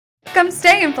Come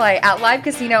stay and play at Live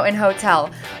Casino and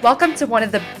Hotel. Welcome to one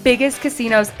of the biggest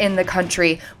casinos in the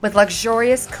country with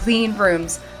luxurious, clean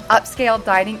rooms, upscale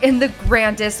dining, and the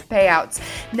grandest payouts.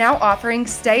 Now offering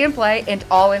stay and play and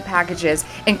all-in packages,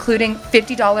 including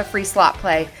 $50 free slot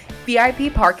play,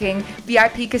 VIP parking,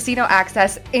 VIP casino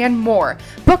access, and more.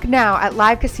 Book now at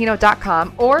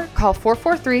livecasino.com or call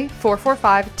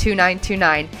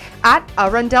 443-445-2929 at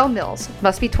Arundel Mills.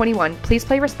 Must be 21. Please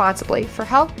play responsibly. For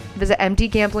help, visit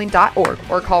mdgambling.org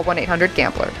or call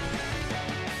 1-800-GAMBLER.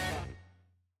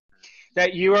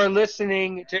 That you are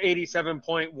listening to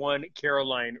 87.1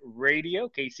 Caroline Radio,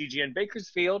 KCGN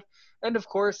Bakersfield, and of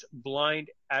course,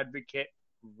 Blind Advocate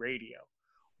Radio.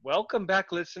 Welcome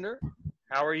back, listener.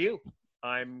 How are you?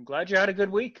 I'm glad you had a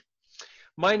good week.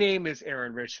 My name is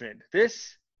Aaron Richmond.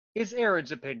 This is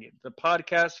Aaron's Opinion, the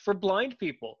podcast for blind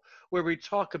people, where we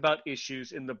talk about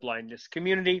issues in the blindness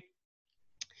community.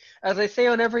 As I say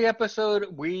on every episode,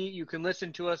 you can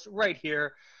listen to us right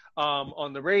here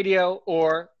on the radio,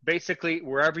 or basically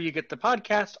wherever you get the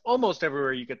podcast, almost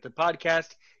everywhere you get the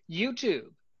podcast,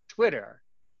 YouTube, Twitter,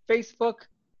 Facebook,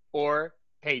 or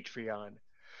Patreon.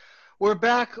 We're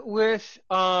back with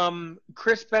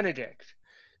Chris Benedict.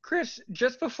 Chris,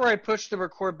 just before I push the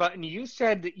record button, you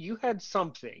said that you had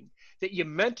something that you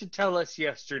meant to tell us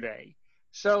yesterday.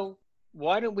 So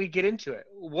why don't we get into it?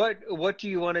 What do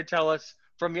you want to tell us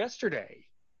from yesterday?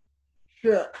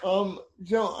 Sure. So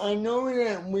I know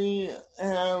that we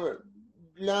have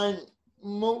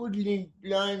mostly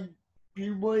blind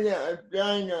people that are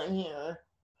blind on here.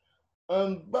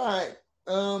 I'm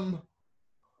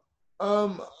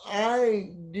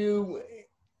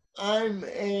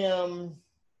a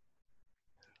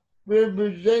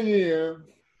representative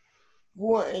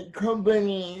for a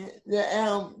company that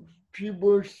helps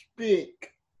people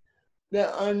speak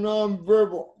that are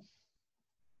nonverbal.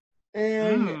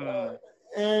 And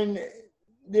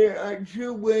there are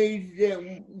two ways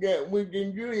that we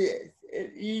can do this.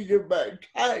 It's either by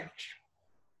touch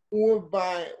or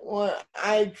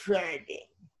eye tracking.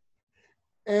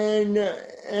 And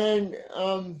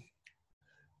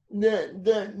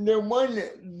the one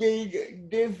big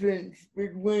difference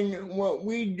between what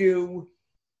we do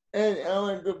and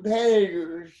our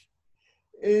competitors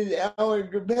is our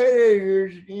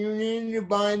competitors, you need to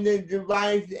buy the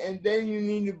device and then you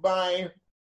need to buy,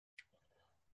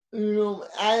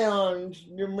 add-ons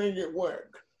to make it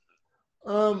work.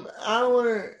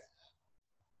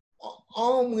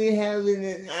 All we have is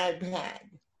an iPad.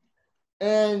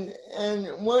 And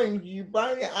once you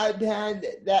buy the iPad,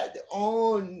 that's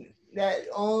all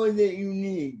that you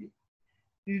need.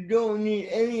 You don't need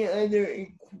any other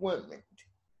equipment.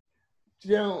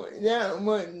 So that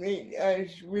would make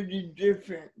us really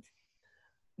different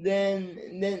than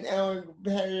our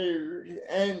competitors.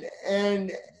 And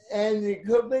the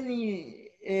company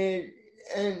is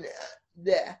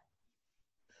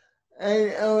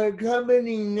and our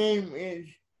company name is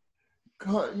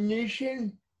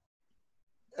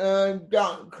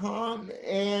Cognition.com,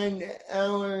 and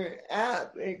our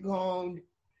app is called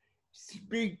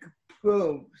Speak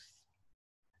Pros.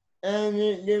 And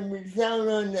it can be found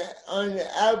on the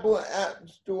Apple App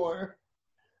Store,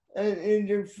 and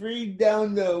it's a free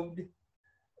download.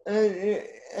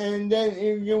 And then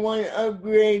if you want to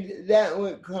upgrade, that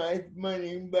would cost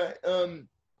money.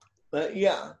 But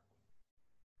yeah.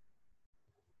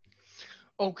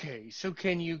 Okay, so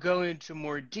can you go into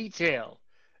more detail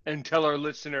and tell our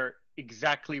listener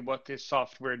exactly what this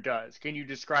software does? Can you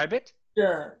describe it?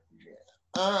 Sure.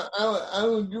 I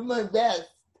will do my best.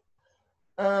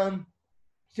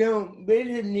 So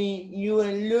basically, you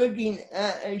are looking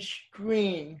at a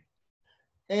screen,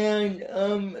 and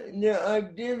there are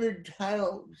different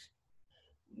tiles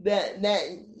that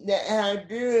have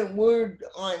different words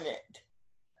on it,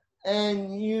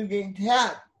 and you can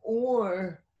tap,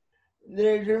 or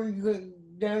there's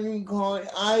something called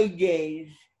eye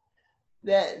gaze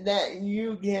that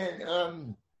you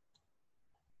can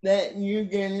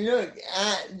look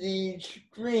at the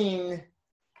screen.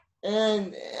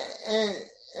 And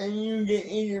you can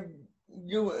either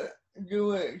do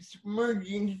a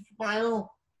smirking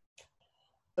smile,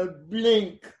 a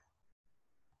blink,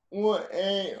 or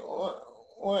a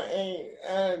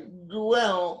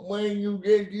dwell where you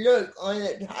just look on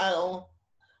the tile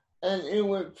and it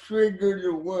will trigger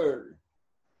the word.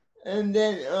 And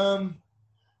then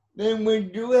we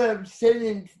do have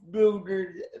sentence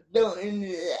builders built into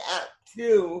the app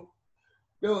too.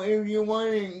 So if you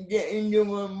want to get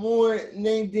into a more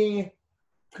lengthy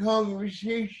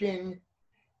conversation,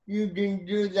 you can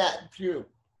do that too.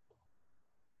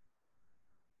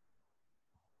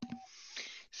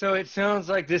 So it sounds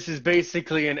like this is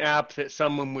basically an app that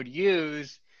someone would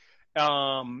use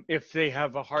if they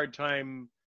have a hard time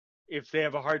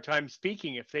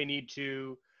speaking, if they need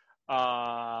to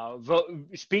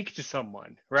speak to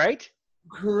someone, right?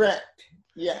 Correct.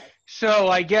 Yes. So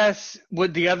I guess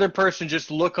would the other person just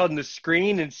look on the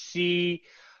screen and see,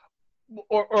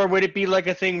 or would it be like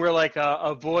a thing where like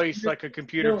a voice, like a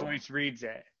computer No. voice reads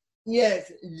it?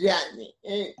 Yes, exactly.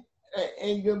 A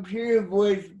computer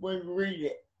voice would read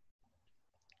it.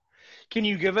 Can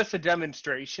you give us a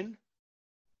demonstration?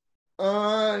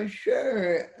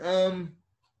 Sure.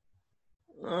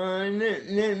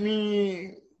 Let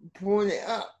me pull it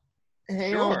up.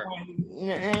 Hang Sure.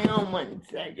 on 1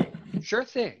 second. Sure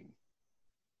thing.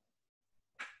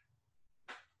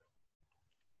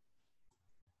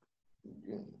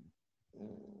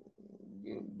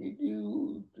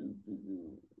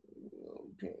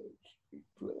 Okay,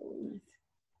 close.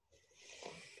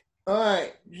 All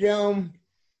right, so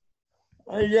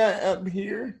I got up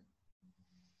here.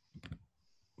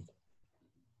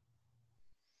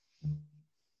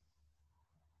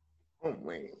 Oh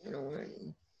wait, no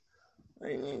wait.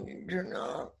 I need to turn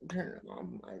off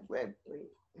my web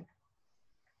plate.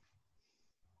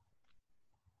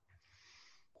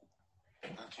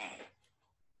 Okay.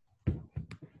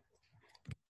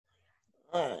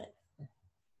 All right.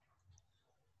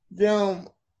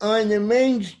 So on the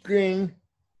main screen,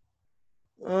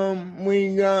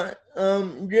 we got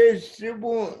just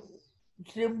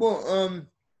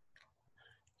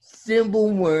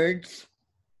simple words.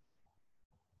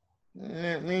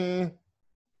 Let me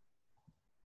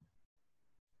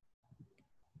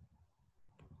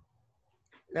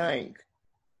like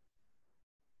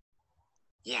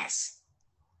yes.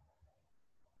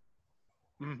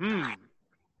 Mm-hmm.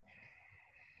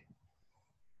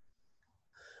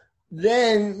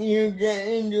 Then you get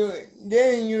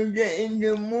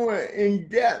into more in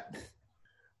depth.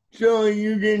 So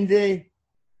you can say,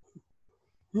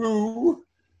 who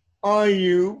are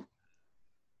you?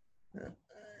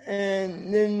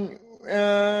 And then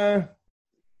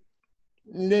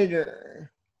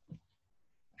later.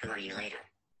 Who are you later?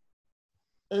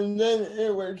 And then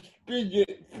it will speak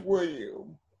it for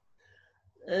you.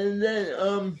 And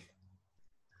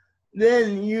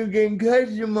then you can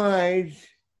customize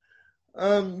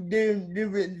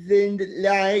different things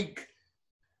like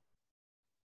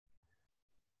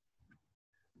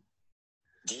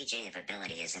DJ of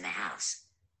ability is in the house.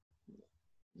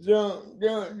 so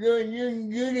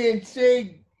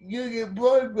you can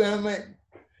program it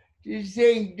to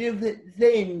say different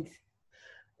things,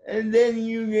 and then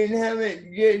you can have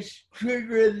it just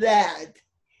trigger that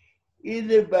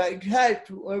either by touch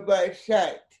or by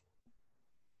sight.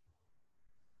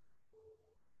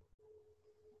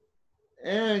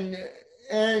 And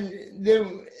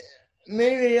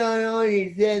maybe I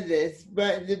already said this,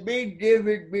 but the big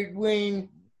difference between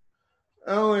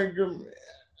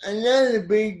another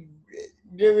big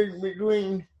difference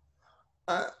between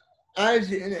us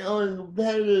and our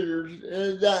competitors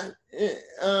is that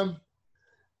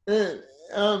the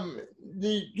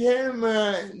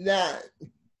camera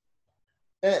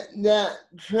that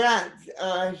tracks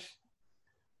us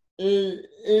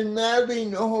is mapping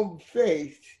the whole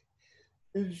face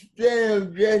instead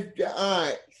of just the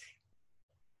eyes.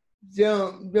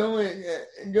 So doing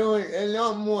a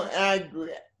lot more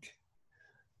accurate.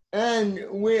 And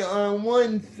we are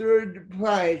 1/3 the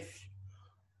price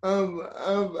of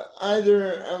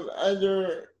other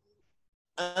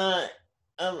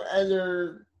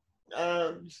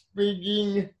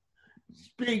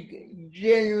speak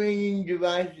generating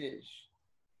devices.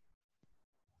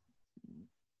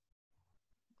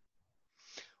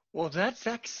 Well, that's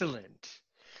excellent.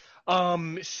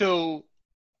 So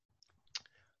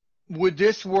would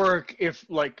this work if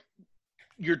like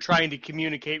you're trying to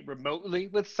communicate remotely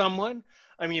with someone?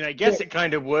 I mean, I guess Yeah. it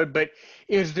kind of would, but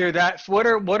is there that what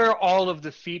are all of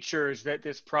the features that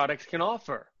this product can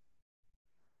offer?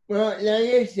 Well,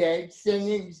 like I said,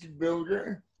 sentence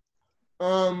builder.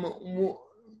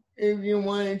 If you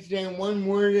want to say one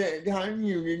word at a time,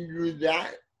 you can do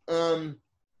that. Then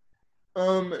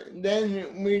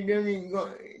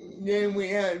we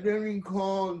have something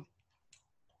called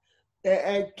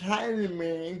the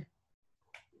academy,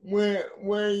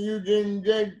 where you can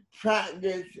just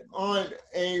practice on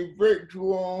a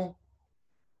virtual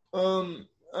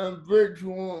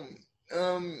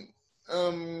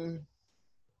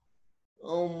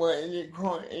what is it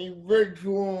called? A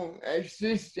virtual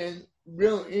assistant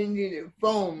built into the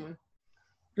phone.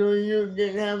 So you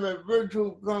can have a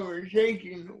virtual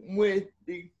conversation with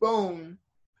the phone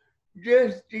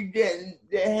just to get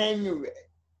the hang of it.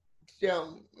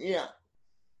 So, yeah.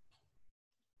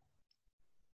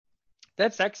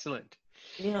 That's excellent.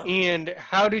 Yeah. And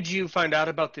how did you find out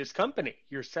about this company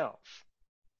yourself?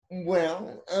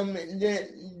 Well,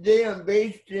 they are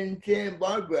based in Santa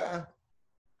Barbara.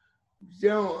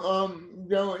 So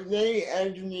they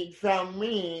actually found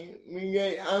me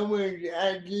because I was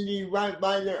actually right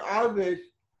by their office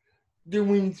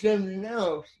doing something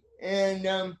else, and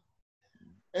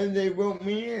they brought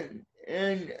me in,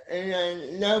 and I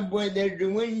love what they're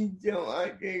doing, so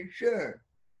I said sure.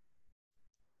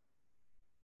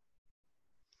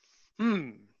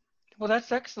 Well,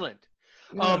 that's excellent.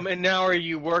 Yeah. And now are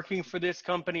you working for this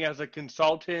company as a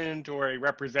consultant or a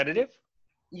representative?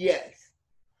 Yes.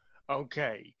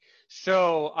 Okay.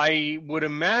 So I would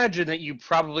imagine that you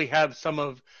probably have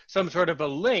some sort of a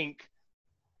link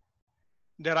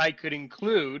that I could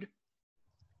include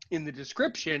in the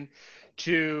description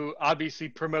to obviously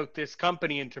promote this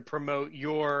company and to promote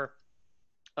your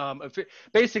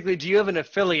basically, do you have an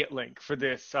affiliate link for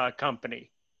this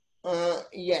company?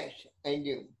 Yes, I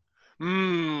do.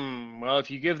 Well, if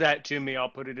you give that to me, I'll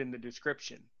put it in the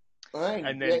description, All right.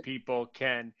 and then Yes. people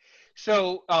can.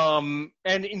 So,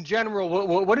 and in general,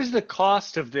 what is the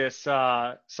cost of this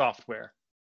software?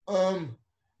 You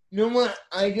know what?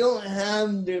 I don't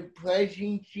have the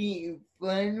pricing sheet in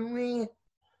front of me,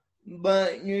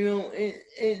 but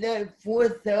it's like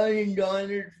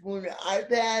 $4,000 for the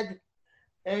iPad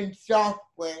and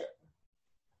software,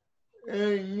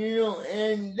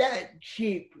 and that's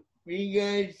cheap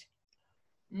because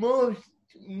most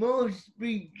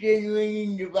speech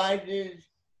generating devices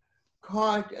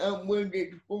cost upwards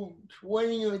of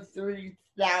 $20,000 or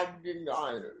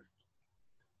 $30,000.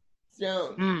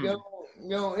 So, Hmm.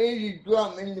 it's a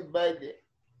drop in the budget.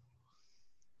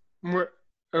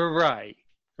 Right.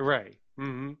 Right.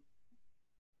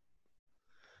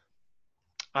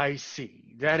 I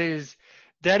see. That is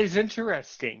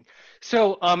interesting.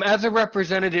 So, as a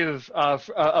representative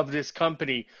of this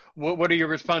company, what are your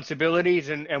responsibilities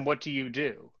and what do you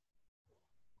do?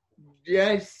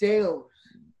 Just sales.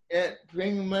 That's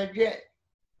pretty much it.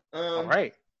 All Um,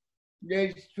 right.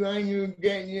 just trying to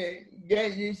get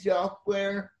the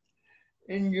software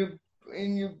in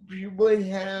the people's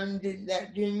hands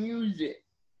that can use it.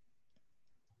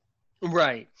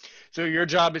 Right. So your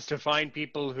job is to find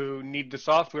people who need the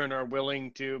software and are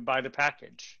willing to buy the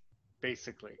package,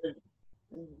 basically.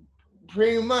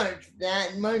 Pretty much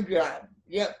that's my job.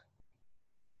 Yep.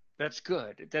 That's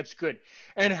good. That's good.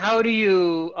 And how do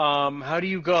you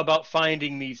go about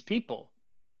finding these people?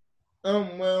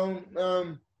 Um. Well.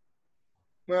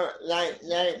 Well. Like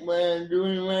what I'm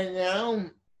doing right now.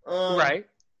 Right.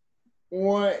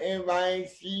 Or if I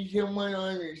see someone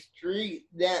on the street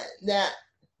that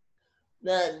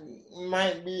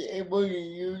might be able to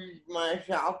use my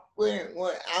software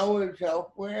or our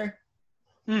software,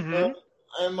 uh, Mm-hmm.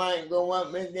 I might go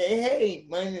up and say, "Hey,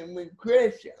 my name is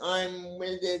Chris. I'm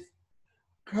with this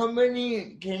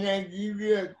company. Can I give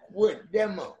you a quick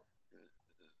demo?"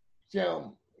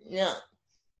 So, yeah.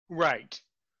 Right.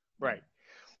 Right.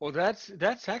 Well, that's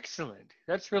excellent.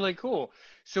 That's really cool.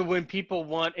 So when people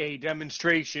want a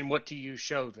demonstration, what do you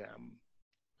show them?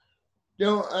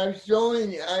 So I show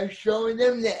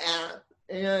them the app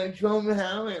and I show them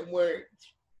how it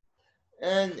works.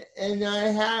 And I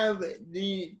have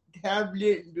the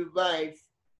tablet device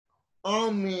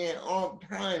on me at all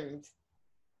times.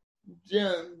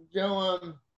 So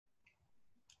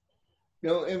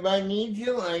so if I need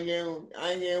to, I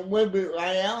can whip it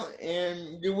right out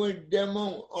and do a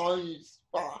demo on the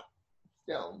spot.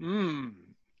 So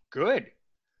Good.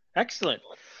 Excellent.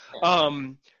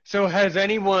 So has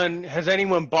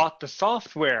anyone bought the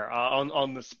software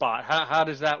on the spot? How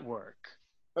does that work?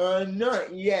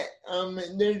 not yet.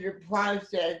 There's a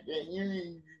process that you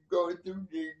need to go through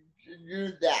to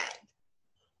do that.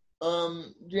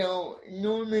 So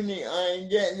normally I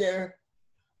get their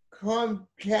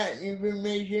contact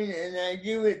information and I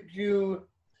give it to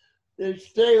the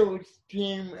sales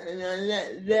team and I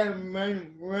let them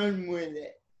run with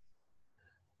it.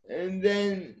 And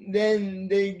then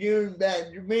they give it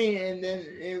back to me and then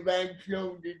if I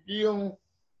close the deal,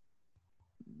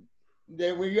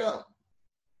 there we go.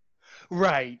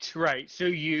 Right, right. So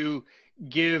you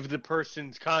give the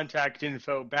person's contact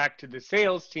info back to the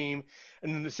sales team,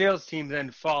 and then the sales team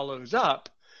then follows up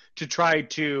to try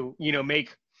to,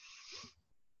 make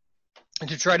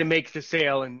the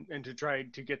sale and to try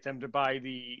to get them to buy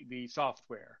the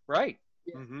software. Right.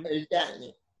 Mm-hmm. Exactly.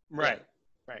 Yeah. Right.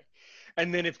 Right.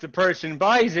 And then if the person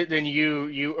buys it, then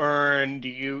you earn. Do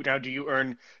you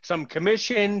earn some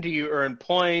commission? Do you earn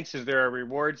points? Is there a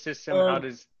reward system? How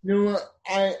does You know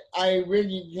what? I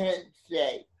really can't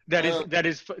say. that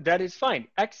is fine.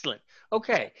 Excellent.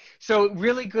 Okay, so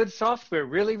really good software,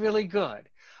 really, really good.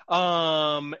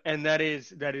 And that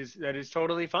is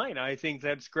totally fine. I think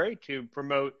that's great to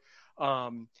promote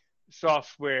um,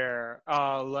 software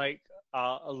like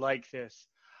this.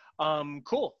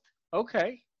 Cool.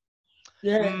 Okay.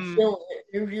 Yeah, Mm, so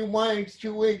if you want to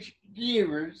switch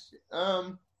gears,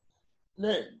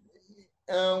 let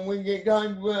we can talk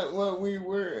about what we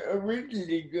were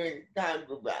originally going to talk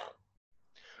about.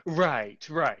 right,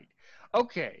 right.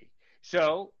 Okay.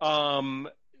 So,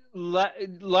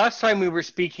 last time we were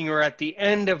speaking, or at the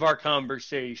end of our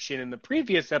conversation in the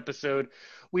previous episode,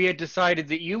 we had decided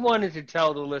that you wanted to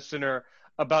tell the listener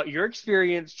about your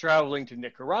experience traveling to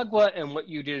Nicaragua and what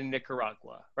you did in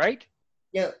Nicaragua, right?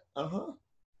 Yeah, uh-huh.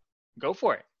 Go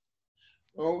for it.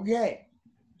 Okay.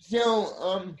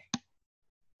 So,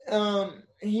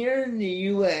 here in the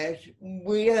U.S.,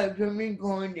 we have something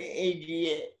called the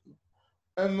ADA,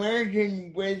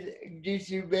 American with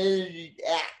Disabilities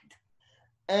Act,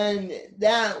 and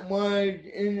that was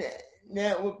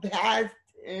passed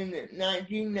in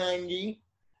 1990,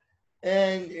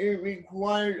 and it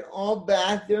required all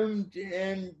bathrooms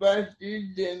and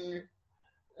buses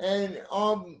and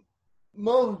all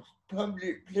most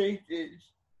public places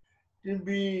to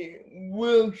be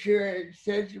wheelchair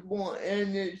accessible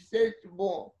and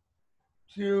accessible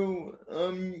to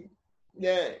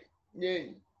the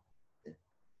the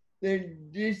the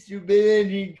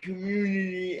disability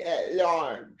community at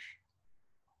large.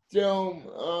 So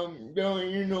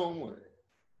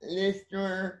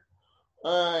listener,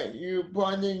 you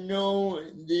probably know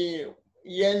the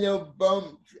yellow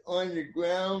bumps on the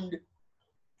ground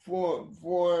for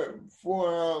for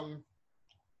for um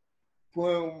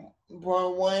for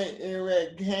white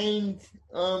erect canes.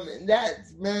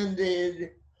 That's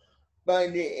mandated by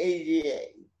the ADA.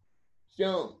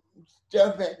 So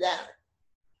stuff like that.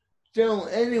 So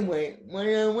anyway, when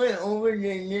I went over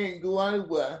to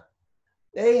Nicaragua,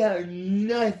 they have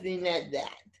nothing like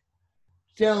that.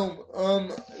 So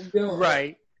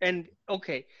Right. And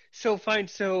okay. So fine.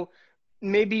 So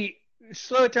maybe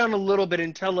slow it down a little bit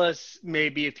and tell us,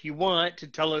 maybe if you want, to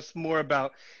tell us more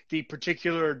about the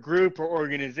particular group or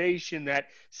organization that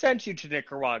sent you to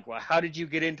Nicaragua. How did you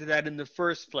get into that in the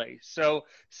first place? So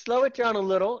slow it down a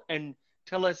little and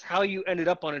tell us how you ended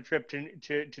up on a trip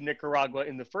to Nicaragua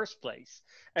in the first place.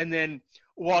 And then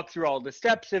walk through all the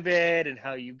steps of it and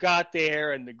how you got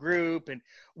there and the group and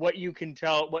what you can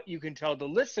tell the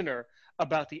listener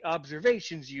about the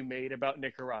observations you made about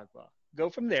Nicaragua. Go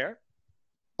from there.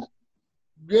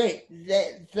 great.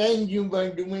 Thank you for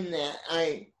doing that.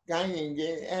 I kind of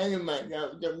get ahead of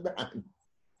myself sometimes.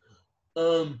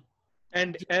 Um,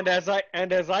 And as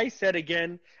I said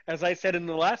again, as I said in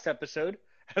the last episode,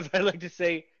 as I like to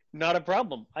say, not a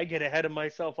problem. I get ahead of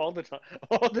myself all the time,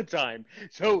 all the time.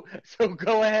 So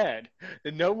go ahead.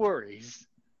 No worries.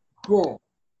 cool.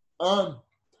 Um,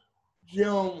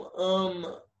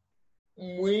 so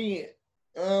we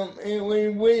it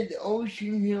was with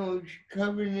Ocean Hills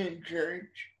Covenant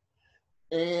Church,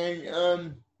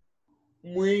 and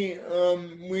we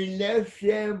left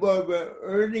Santa Barbara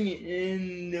early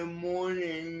in the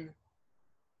morning,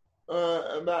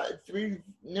 about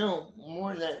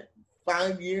more than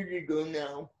 5 years ago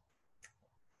now,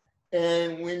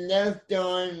 and we left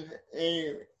on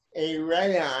a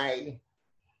red eye,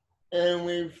 and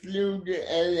we flew to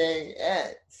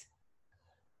LAX.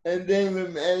 And then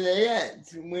from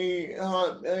LAX, we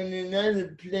hopped on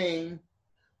another plane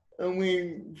and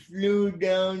we flew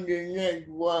down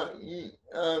to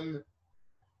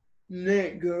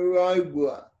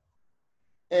Nicaragua.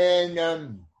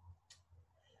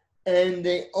 And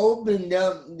they opened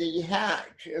up the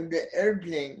hatch of the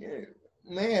airplane.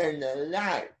 Man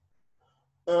alive.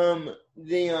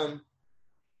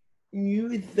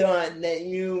 You thought that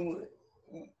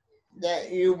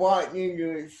you walked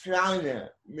into a sauna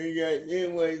because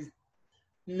it was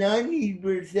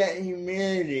 90%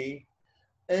 humidity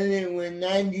and it was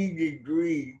 90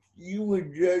 degrees. You were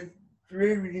just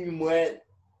dripping wet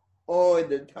all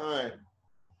the time.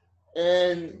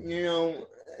 And,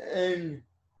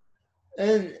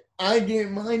 and I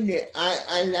didn't mind it.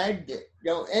 I liked it.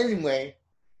 So anyway,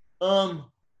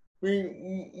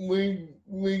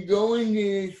 we go into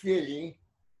the city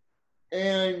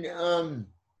and,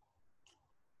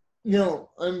 no,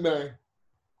 I'm sorry.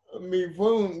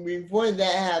 Before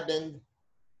that happened,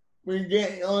 we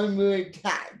get onto a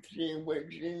taxi,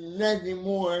 which is nothing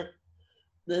more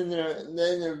than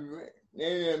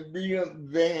a beat up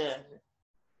van,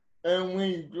 and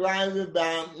we drive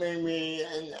about maybe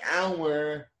an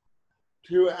hour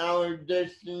to our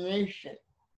destination.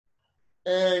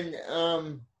 And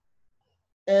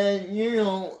And,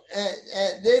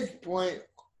 at this point,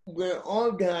 we're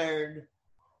all tired.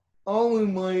 All we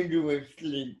want to do is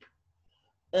sleep.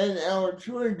 And our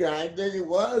tour guide said,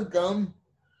 welcome.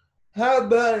 How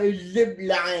about a zip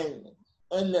line?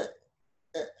 And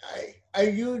are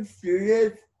you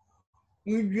serious?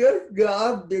 We just got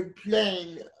off the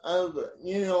plane of,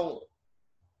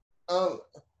 of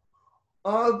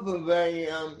off of a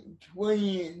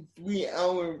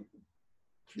 23-hour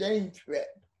plane trip.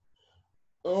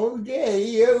 Okay,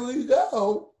 here we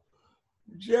go.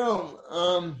 So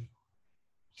I'm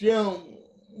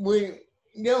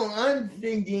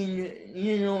thinking,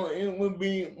 it would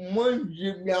be one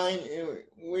zip line and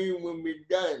we would be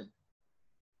done.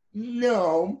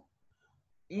 No,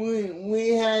 we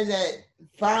had that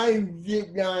 5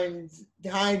 zip lines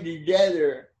tied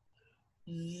together,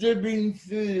 zipping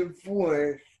through the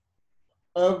forest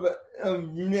of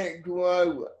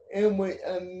Nicaragua. It was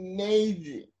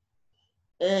amazing.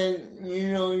 And,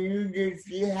 you could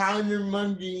see hound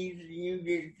monkeys, you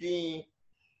could see,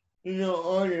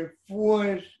 all the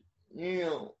forest,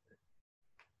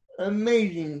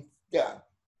 amazing stuff.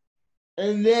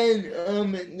 And then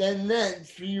the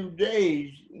next few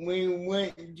days, we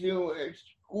went to a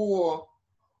school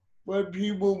for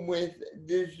people with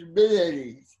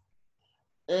disabilities.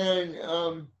 And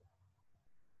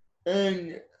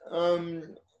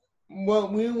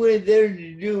what we were there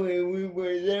to do is we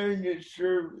were there to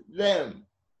serve them.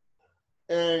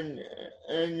 And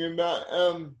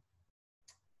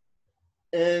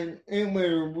it was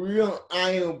a real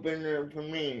eye-opener for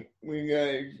me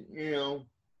because,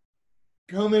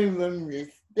 coming from the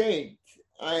States,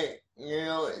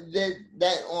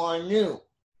 that all I knew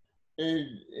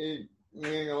is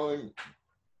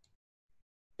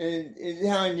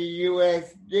how the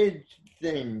U.S. did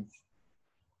things.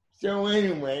 So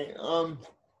anyway,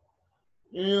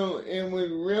 it was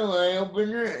a real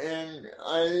eye-opener and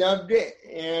I loved it.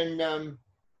 And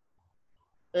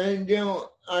I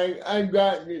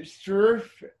got to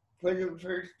surf for the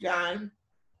first time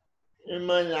in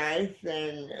my life,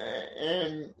 and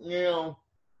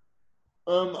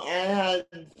I had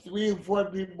 3 or 4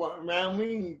 people around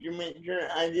me to make sure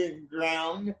I didn't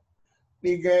drown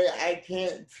because I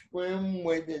can't swim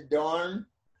with a darn.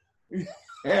 So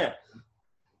I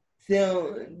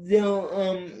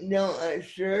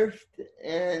surfed,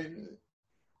 and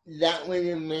that was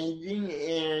amazing.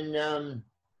 And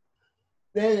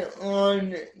then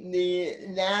on the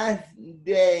last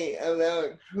day of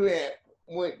our trip,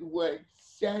 which was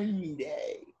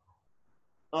Sunday,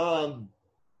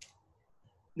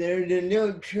 there's a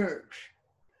little church,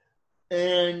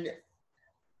 and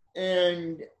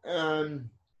the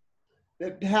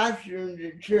pastor of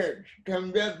the church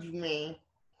comes up to me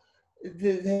and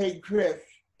says, "Hey Chris,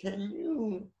 can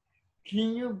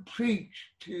you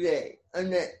preach today?"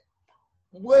 And then,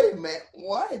 wait a minute,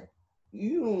 what?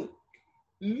 You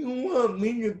want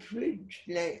me to preach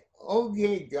today?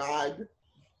 Okay, God.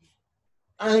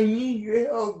 I need your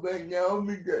help right now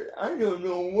because I don't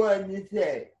know what to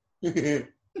say.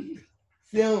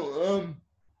 So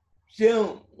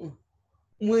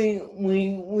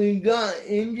we got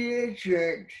into the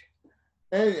church,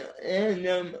 and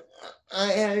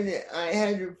I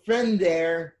had a friend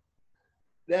there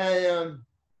that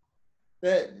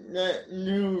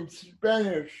knew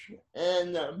Spanish,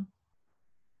 and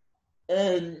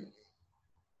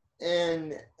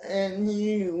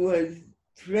he was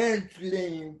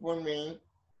translating for me.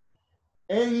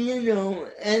 And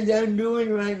as I'm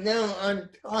doing right now, I'm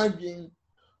talking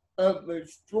up a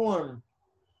storm.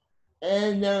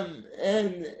 And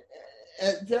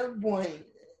at some point,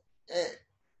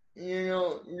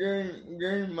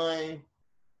 during my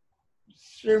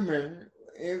sermon,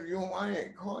 if you want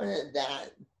to call it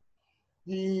that,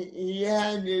 he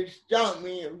had to stop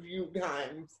me a few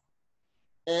times,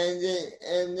 and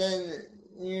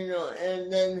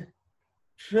then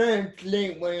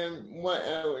translate what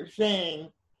I was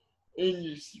saying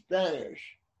into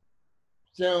Spanish.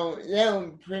 So that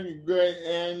was pretty good.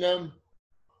 And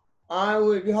I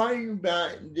was talking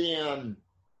about the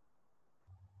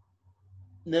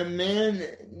man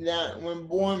that was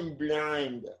born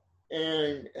blind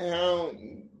and how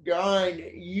God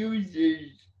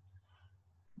uses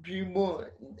people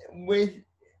with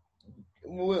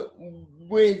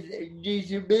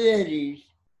disabilities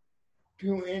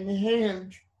to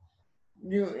enhance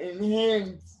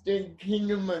the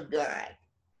kingdom of God,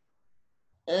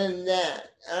 and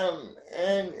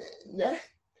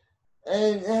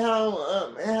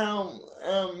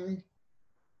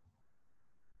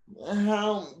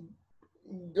how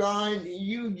God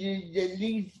uses the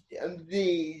least of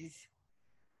these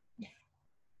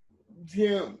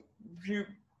to to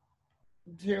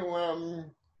to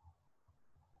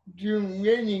to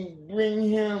really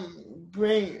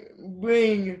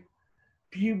bring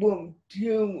people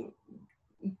to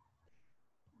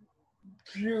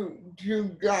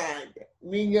God,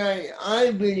 because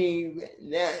I believe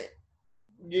that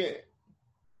the,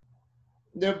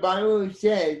 the Bible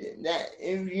says that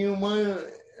if you want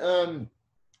to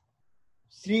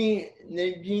see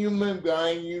the kingdom of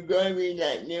God, you gotta be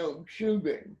like little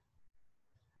children.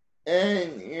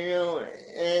 And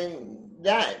and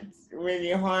that's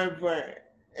really hard for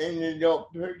an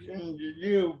adult person to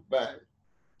do, but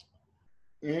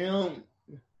you know,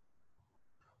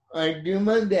 I do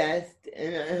my best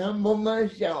and I humble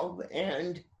myself,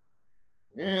 and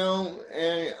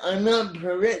and I'm not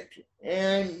perfect,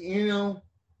 and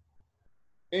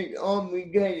it's all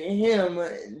because of him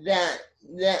that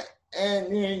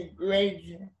and his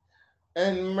grace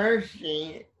and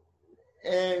mercy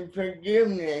and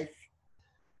forgiveness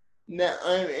that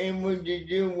I'm able to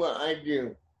do what I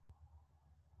do.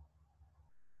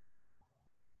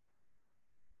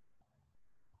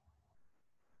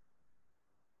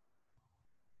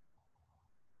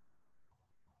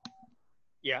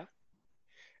 Yeah.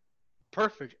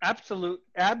 Perfect.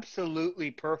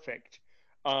 Absolutely perfect.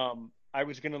 I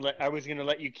was gonna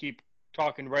let you keep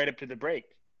talking right up to the break.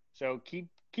 So keep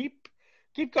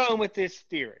going with this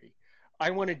theory.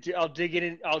 I'll dig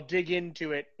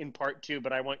into it in part two,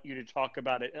 but I want you to talk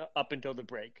about it up until the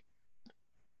break.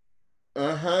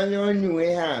 How long do we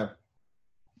have?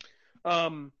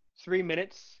 3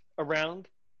 minutes around.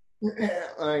 All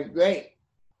right, great.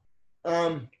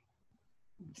 Um,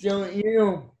 so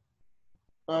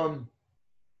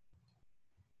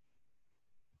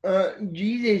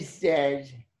Jesus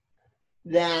says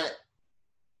that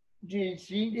to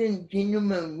see the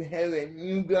kingdom of heaven,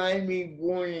 you gotta be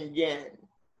born again.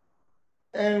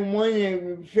 And one of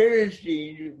the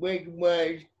Pharisees, which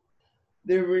was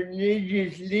the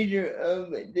religious leader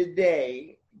of the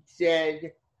day,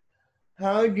 said,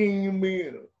 "How can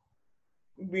you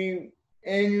be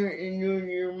enter into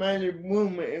your mother's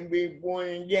womb and be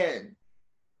born again?"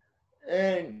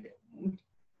 And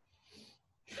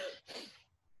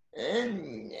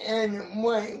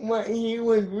what he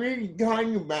was really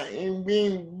talking about is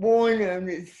being born of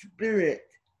the Spirit,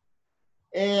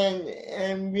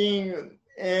 and being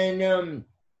and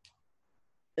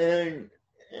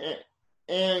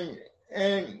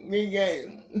because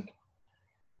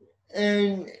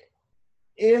and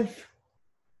if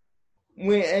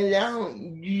we allow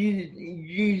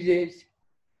Jesus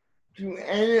to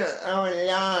enter our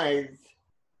lives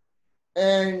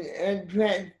and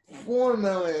transform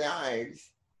our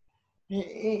lives,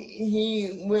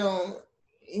 he will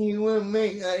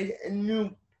make us a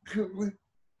new.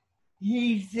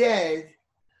 He says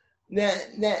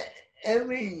that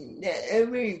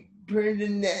every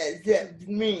person that accepts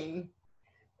me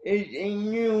is a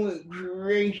new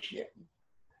creation,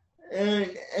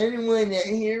 and anyone that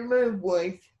hears my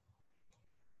voice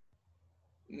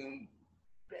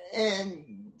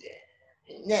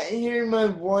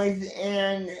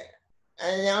and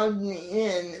allows me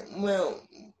in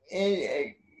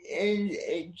is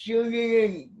a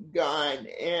children of God,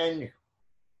 and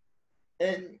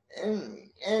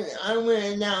I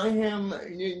will allow him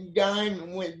to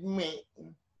dine with me.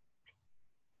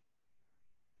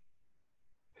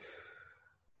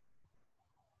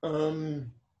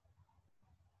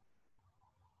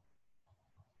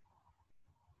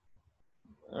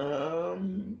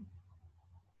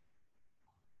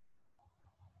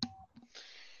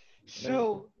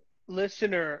 So,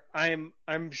 listener, I'm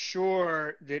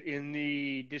sure that in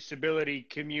the disability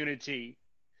community,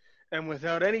 and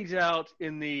without any doubt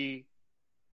in the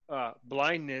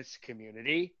blindness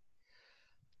community,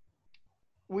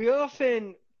 we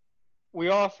often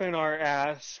are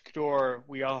asked, or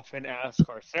we often ask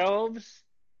ourselves,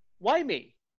 why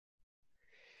me?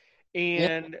 Yeah.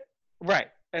 And right,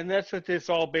 and that's what this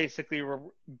all basically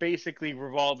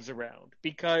revolves around.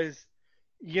 Because,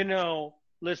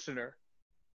 listener,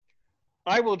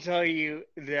 I will tell you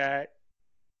that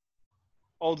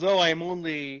although I'm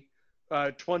only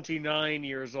 29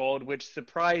 years old, which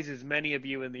surprises many of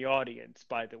you in the audience,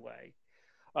 by the way,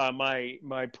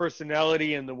 my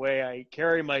personality and the way I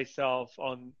carry myself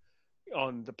on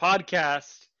the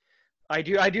podcast, I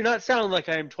do not sound like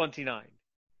I am 29,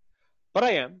 but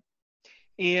I am.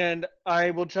 And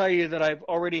I will tell you that I've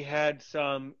already had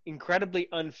some incredibly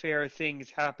unfair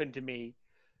things happen to me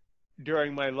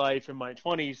during my life in my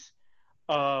 20s.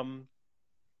 Um,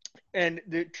 and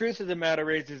the truth of the matter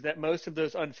is that most of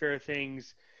those unfair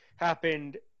things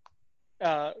happened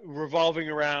revolving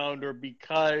around or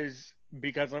because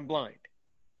I'm blind.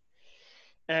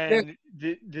 And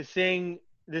the thing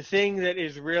that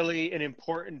is really an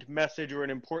important message or an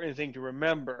important thing to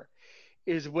remember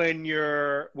is when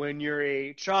you're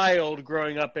a child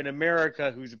growing up in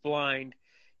America who's blind,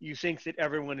 you think that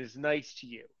everyone is nice to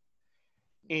you.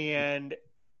 And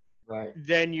Right.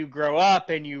 then you grow up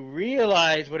and you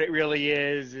realize what it really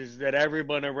is that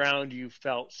everyone around you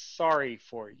felt sorry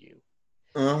for you.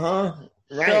 Uh-huh.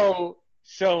 Right.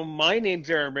 So my name's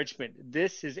Aaron Richmond.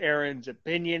 This is Aaron's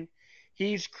opinion.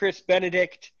 He's Chris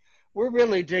Benedict. We're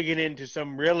really digging into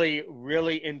some really,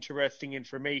 really interesting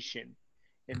information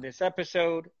in this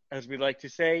episode. As we like to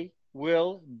say,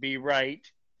 we'll be right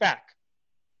back.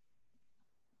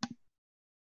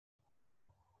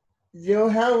 So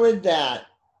how was that,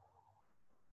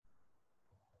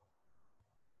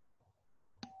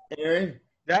 Aaron?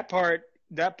 That part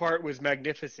was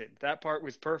magnificent. That part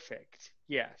was perfect.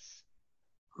 Yes.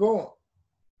 Cool.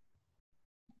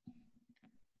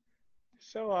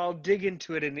 So I'll dig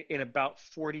into it in about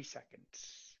 40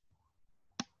 seconds.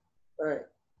 All right.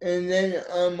 And then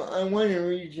I want to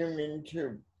read something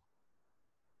too.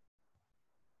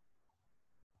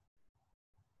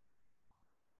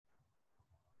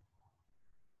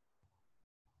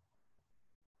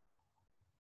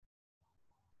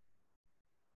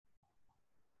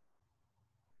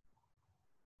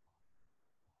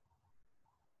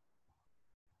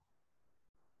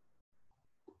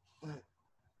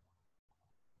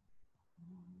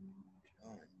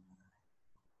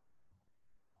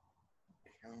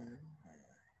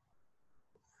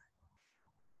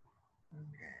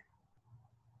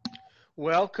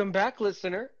 Welcome back,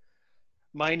 listener.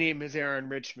 My name is Aaron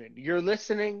Richmond. You're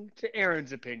listening to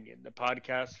Aaron's Opinion, the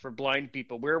podcast for blind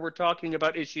people, where we're talking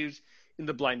about issues in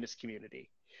the blindness community.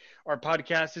 Our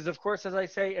podcast is, of course, as I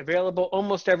say, available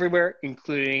almost everywhere,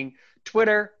 including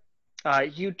Twitter,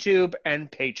 YouTube,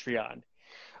 and Patreon.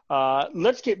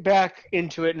 Let's get back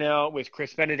into it now with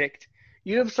Chris Benedict.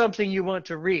 You have something you want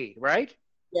to read, right?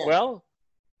 Yeah. Well,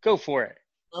 go for it.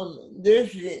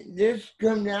 This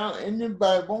comes out in the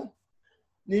Bible.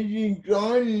 This is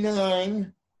John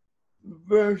 9,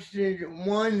 verses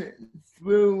 1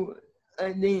 through,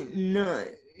 I think,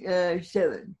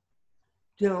 7.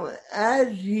 So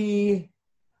as he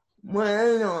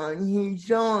went on, he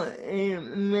saw a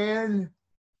man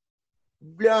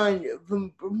blind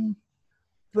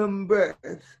from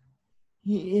birth.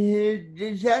 His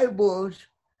disciples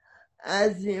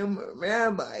asked him,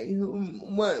 Rabbi,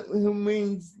 who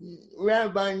means,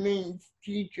 Rabbi means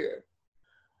teacher.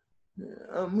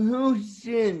 Who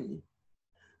sinned,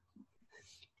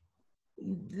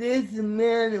 this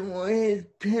man or his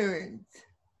parents,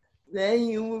 that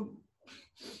he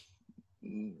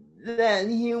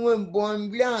was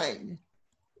born blind?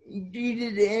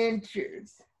 Jesus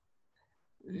answers,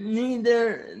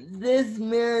 neither this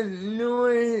man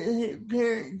nor his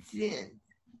parents sinned,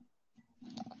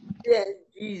 said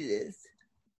Jesus.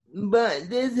 But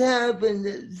this happened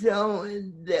so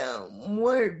the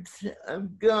works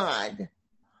of God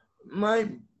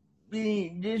might be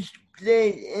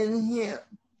displayed in him.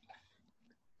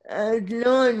 As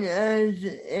long as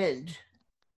it,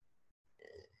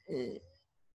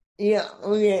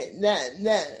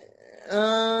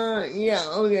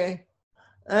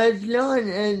 As long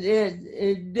as it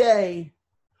is day,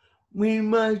 we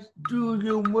must do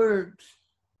the works.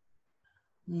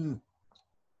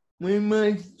 We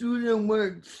must do the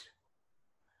works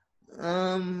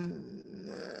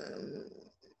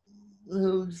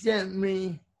who sent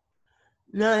me.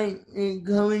 Night is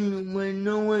coming when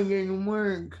no one can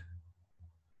work.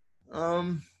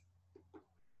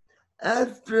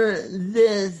 After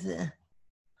this,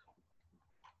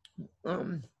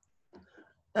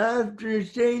 after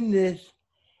saying this,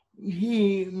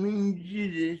 he means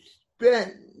Jesus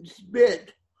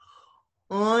spit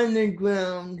on the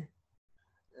ground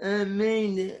and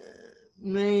made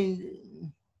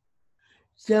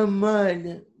some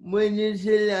mud with his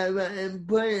saliva and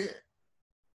put it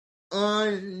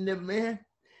on the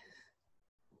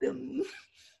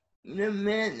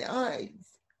man's eyes.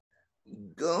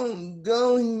 Go,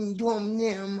 he told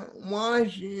him,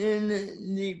 wash in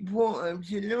the pool of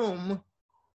Siloam,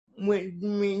 which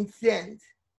means sense.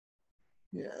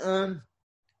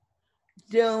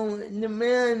 So the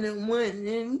man went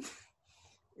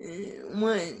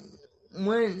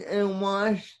and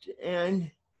washed,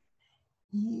 and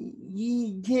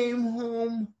he came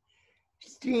home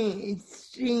seeing.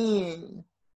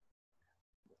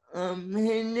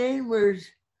 His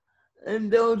neighbors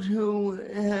and those who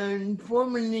had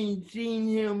formerly seen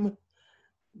him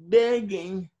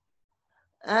begging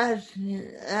asked,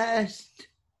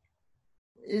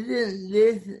 isn't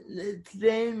this the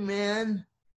same man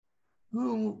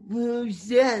who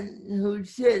sat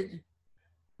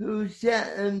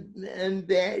in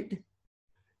bed.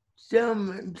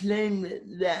 Some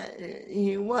claimed that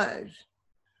he was.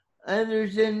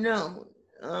 Others said no.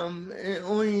 It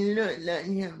only looked like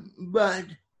him, but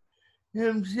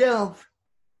himself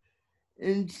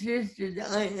insisted,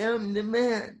 "I am the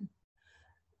man."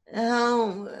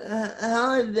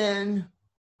 How then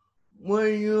were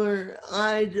your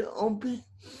eyes open?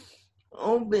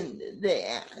 Opened, they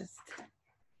asked.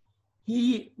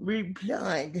 He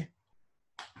replied,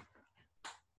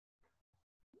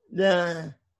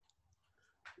 the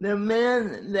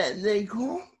man that they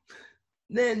called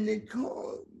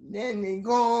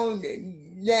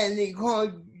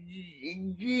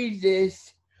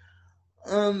Jesus,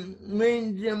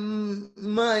 made some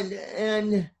mud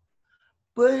and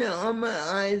put it on my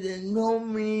eyes and told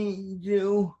me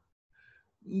to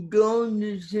go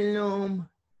to Siloam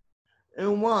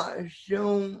and wash.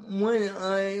 So when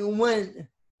I went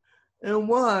and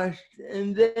washed,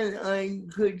 and then I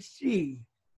could see.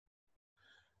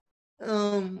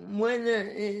 Whether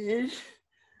it is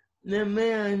the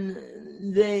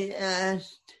man, they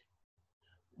asked.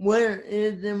 Where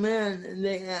is the man,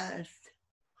 they asked.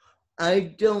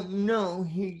 I don't know,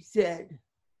 he said.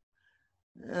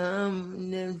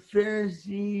 The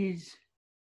Pharisees.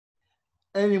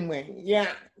 Anyway,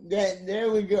 yeah,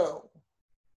 there we go.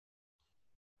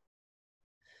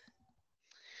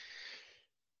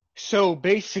 So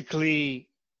basically,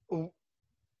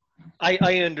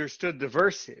 I understood the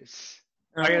verses.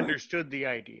 I understood the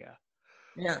idea.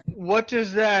 Yeah. What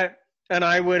does that? And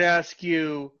I would ask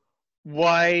you,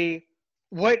 why?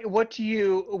 What do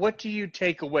you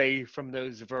take away from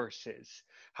those verses?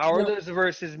 How are those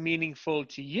verses meaningful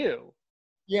to you?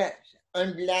 Yes,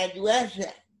 I'm glad you asked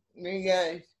that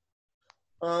because,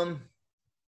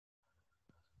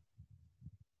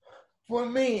 for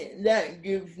me, that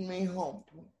gives me hope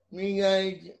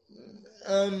because,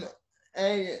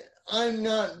 I'm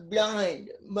not blind,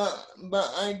 but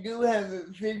I do have a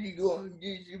physical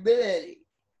disability.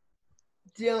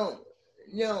 So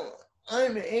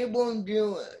I'm able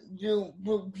to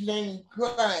proclaim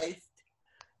Christ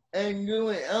and do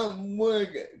an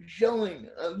outward showing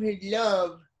of His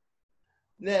love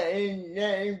that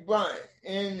is brought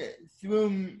in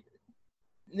through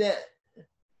that.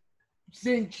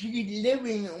 Since He's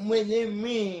living within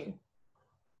me,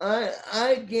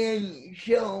 I can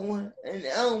show an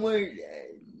outward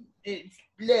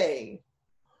display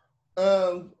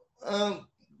of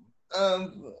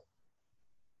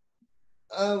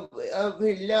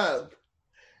His love.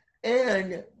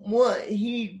 And what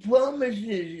He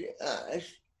promises us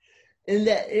is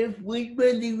that if we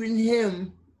believe in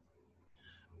Him,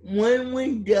 when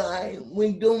we die,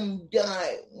 we don't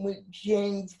die with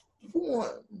changed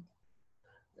form.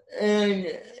 And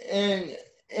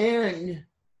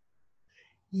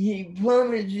He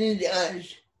promises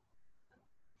us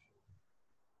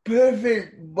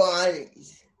perfect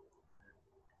bodies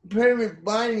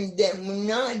that will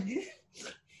not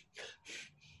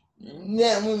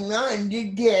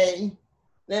decay,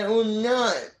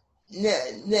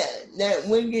 that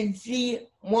we can see,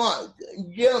 walk,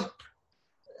 jump,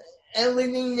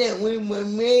 everything that we were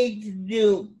made to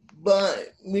do,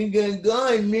 but because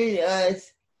God made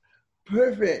us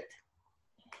perfect.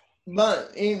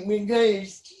 But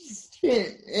it's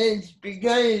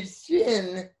because of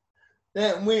sin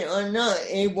that we are not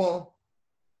able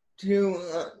to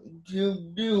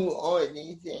do all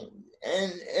these things.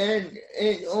 And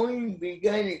it's only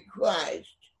because of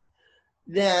Christ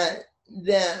that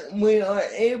we are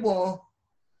able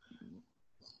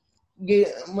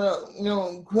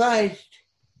Christ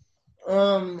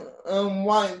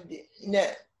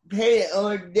that paid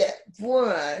our debt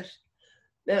for us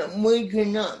that we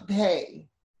cannot pay.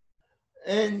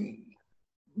 And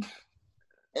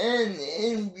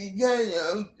because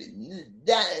of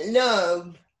that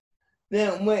love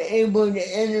that we're able to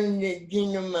enter the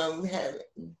kingdom of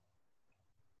heaven.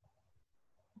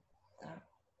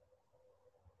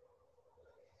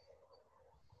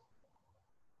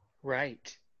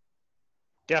 Right.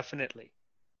 Definitely.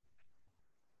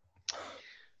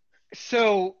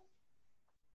 So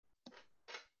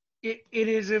it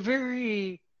is a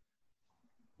very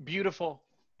beautiful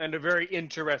and a very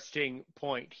interesting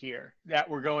point here that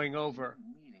we're going over.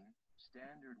 Meeting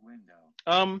standard window.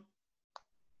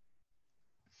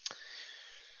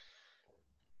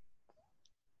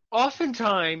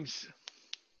 Oftentimes,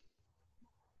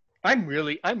 I'm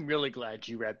really glad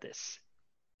you read this.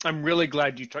 I'm really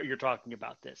glad you're talking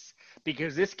about this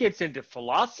because this gets into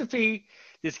philosophy,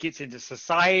 this gets into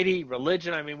society,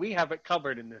 religion. I mean, we have it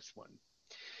covered in this one.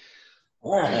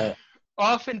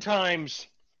 Oftentimes,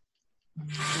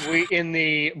 we in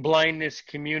the blindness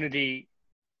community,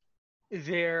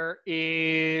 there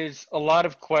is a lot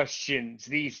of questions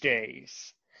these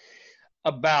days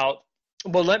about,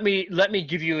 well, let me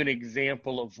give you an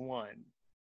example of one.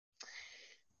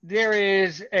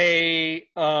 There's been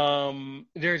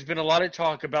a lot of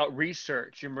talk about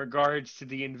research in regards to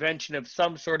the invention of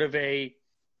some sort of a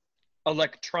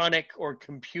electronic or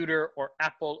computer or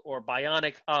Apple or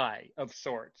bionic eye of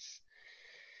sorts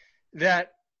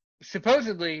that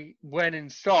supposedly, when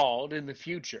installed in the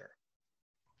future,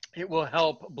 it will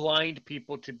help blind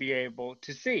people to be able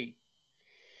to see.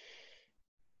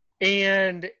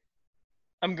 And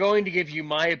I'm going to give you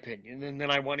my opinion, and then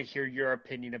I want to hear your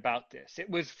opinion about this. It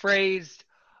was phrased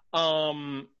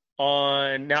on,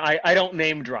 now I don't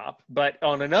name drop, but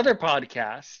on another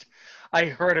podcast, I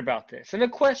heard about this. And a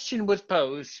question was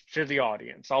posed to the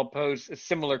audience. I'll pose a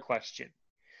similar question.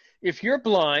 If you're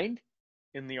blind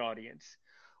in the audience,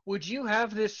 would you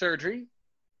have this surgery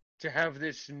to have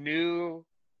this new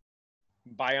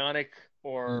bionic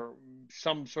or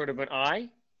some sort of an eye?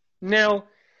 Now,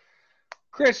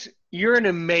 Chris, you're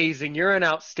an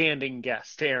outstanding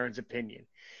guest to Aaron's opinion.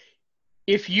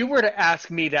 If you were to ask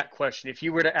me that question, if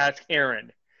you were to ask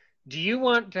Aaron, do you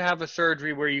want to have a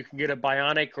surgery where you can get a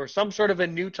bionic or some sort of a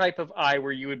new type of eye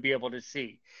where you would be able to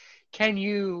see? Can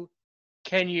you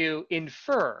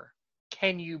infer?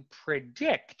 Can you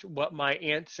predict what my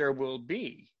answer will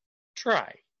be?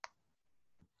 Try.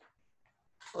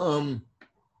 You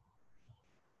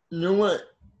know what?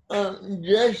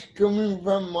 Just coming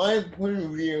from my point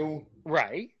of view,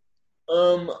 right?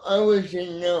 I would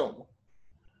say no.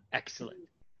 Excellent.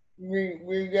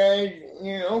 We guys,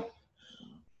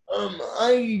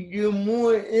 I do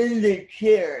more in the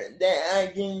chair than I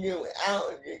can do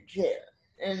out of the chair,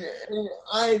 and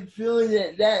I feel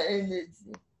that is.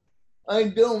 I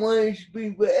don't want to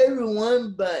speak for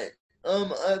everyone, but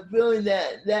I feel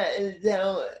that is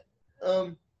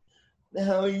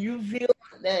how you feel.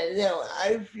 That is how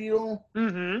I feel.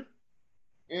 Mm-hmm.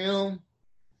 You know.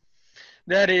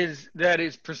 That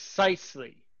is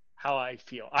precisely how I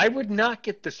feel. I would not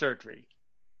get the surgery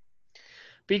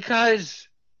because,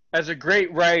 as a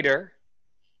great writer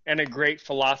and a great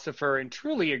philosopher and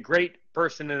truly a great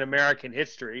person in American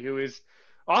history who is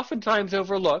oftentimes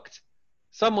overlooked,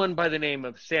 someone by the name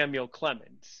of Samuel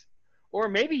Clemens, or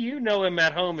maybe you know him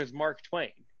at home as Mark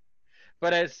Twain.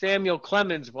 But as Samuel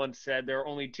Clemens once said, there are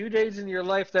only 2 days in your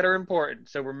life that are important.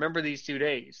 So remember these 2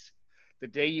 days: the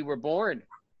day you were born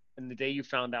and the day you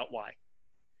found out why.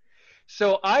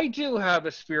 So I do have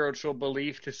a spiritual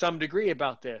belief to some degree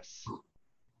about this,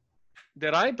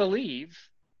 that I believe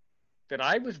that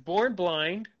I was born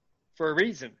blind for a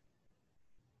reason.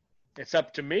 It's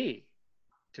up to me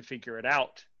to figure it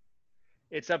out.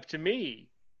 It's up to me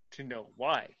to know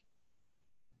why.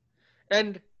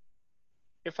 And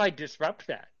if I disrupt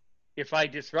that, if I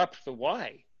disrupt the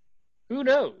why, who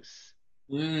knows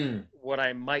what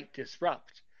I might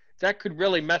disrupt? That could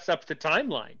really mess up the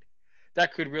timeline.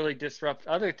 That could really disrupt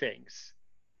other things.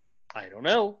 I don't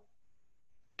know.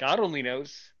 God only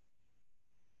knows.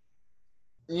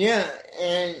 Yeah,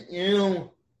 and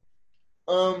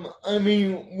I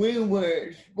mean, we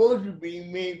were supposed to be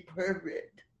made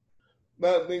perfect,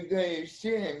 but because of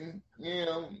sin,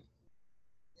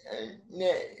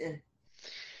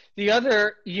 the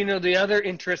other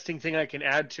interesting thing I can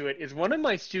add to it is one of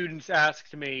my students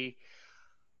asked me,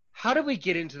 how do we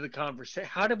get into the conversation?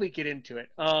 How do we get into it?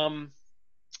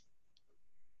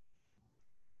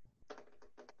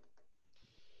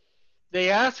 They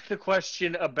asked a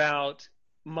question about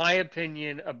my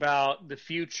opinion about the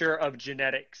future of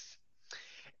genetics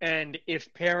and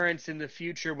if parents in the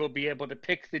future will be able to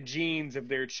pick the genes of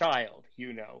their child,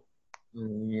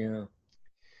 Yeah.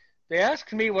 They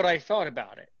asked me what I thought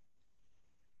about it.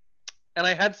 And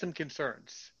I had some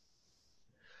concerns.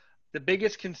 The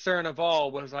biggest concern of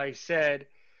all was I said,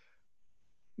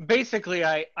 basically,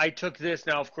 I took this.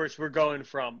 Now, of course, we're going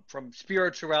from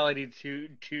spirituality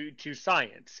to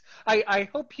science. I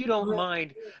hope you don't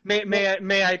mind.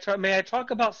 May I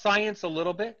talk about science a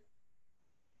little bit?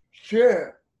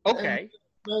 Sure. Okay.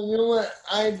 You know what?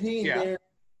 I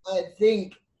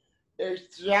think there's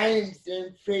science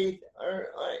and faith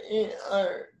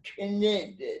are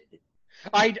connected.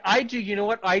 I do. You know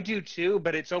what? I do too.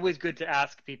 But it's always good to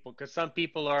ask people because some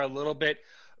people are a little bit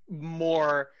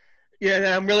more. Yeah, and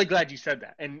I'm really glad you said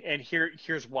that. And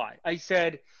here's why. I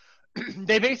said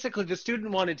the student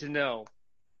wanted to know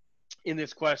in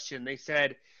this question. They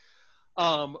said,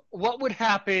 what would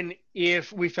happen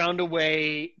if we found a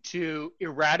way to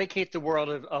eradicate the world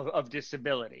of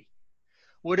disability?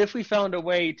 What if we found a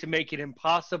way to make it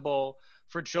impossible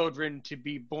for children to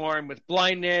be born with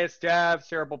blindness, deaf,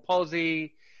 cerebral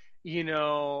palsy,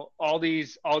 all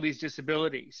these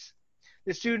disabilities?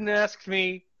 The student asked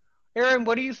me, Aaron,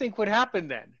 what do you think would happen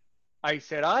then? I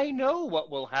said, I know what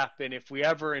will happen if we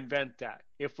ever invent that,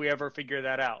 if we ever figure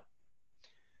that out.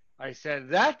 I said,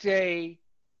 that day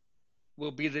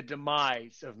will be the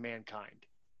demise of mankind.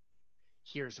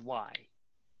 Here's why.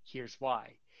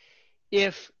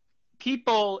 If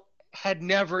people had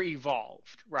never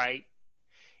evolved, right?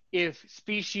 If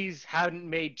species hadn't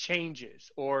made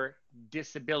changes or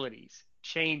disabilities,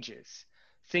 changes,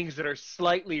 things that are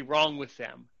slightly wrong with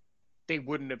them, they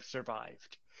wouldn't have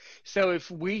survived. So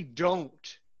if we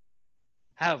don't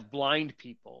have blind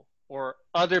people or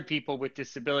other people with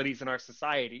disabilities in our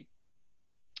society,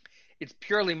 it's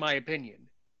purely my opinion,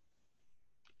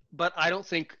 but I don't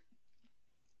think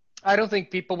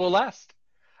people will last.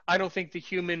 I don't think the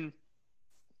human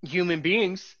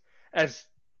beings, as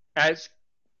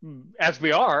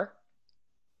we are,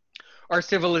 our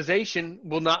civilization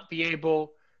will not be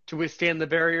able to withstand the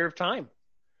barrier of time,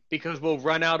 because we'll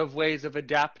run out of ways of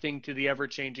adapting to the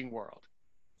ever-changing world.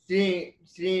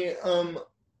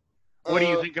 What do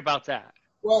you think about that?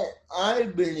 What I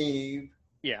believe,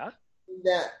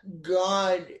 that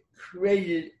God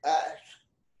created us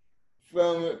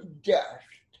from dust.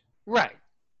 Right.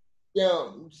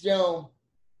 So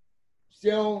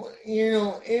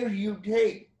if you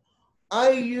take,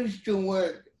 I used to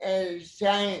work at a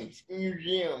science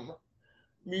museum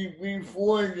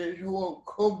before this whole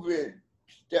COVID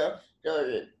stuff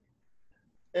started,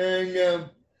 and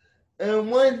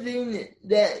one thing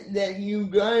that you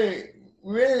gotta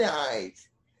realize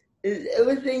is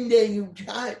everything that you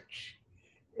touch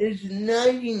is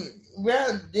nothing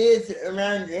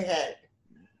around your head.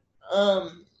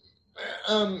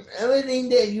 Everything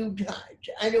that you touch,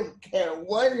 I don't care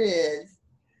what it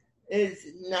is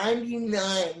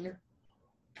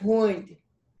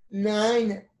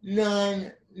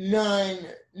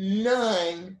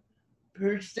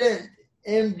 99.9999%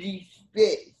 empty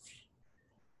space.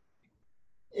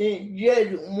 It's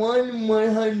just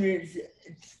 1/100th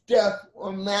stuff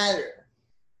or matter.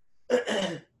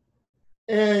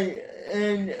 and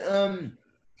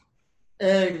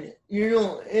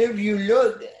if you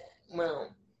look at,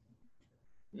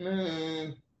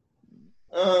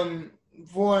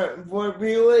 for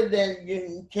people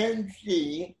that can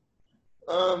see,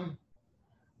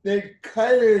 the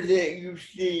color that you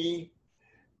see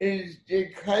is the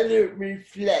color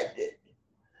reflected.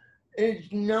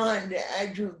 It's not the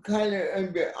actual color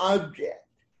of the object.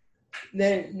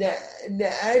 The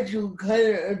actual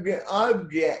color of the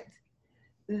object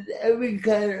is every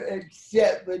color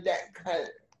except for that color.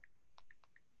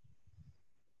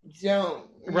 So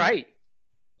right,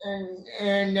 and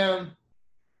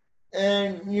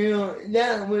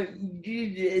that what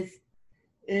Jesus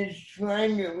is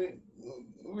trying to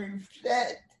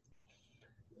reflect.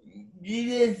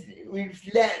 Jesus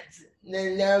reflects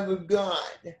the love of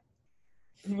God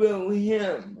through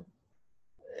him,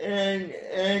 and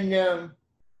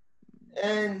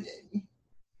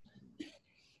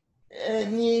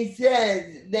he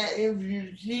says that if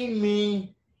you see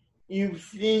me, you've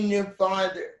seen the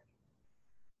Father.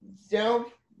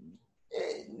 So,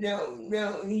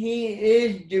 no, he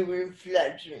is the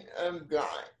reflection of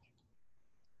God.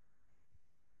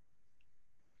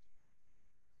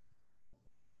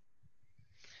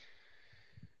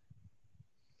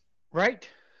 Right.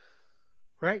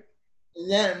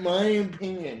 That's my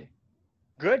opinion.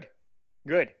 Good.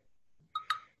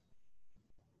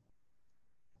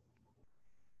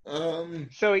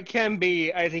 So it can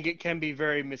be, I think it can be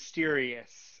very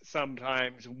mysterious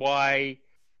sometimes why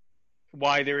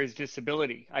there is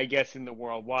disability, I guess, in the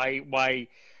world. Why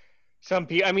some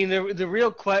people, I mean, the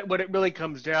real, what it really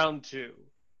comes down to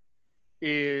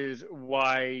is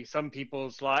why some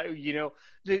people's life,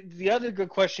 the other good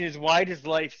question is, why does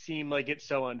life seem like it's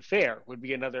so unfair, would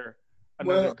be another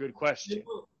good question.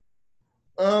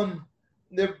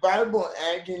 The Bible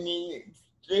actually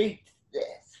states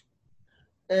this.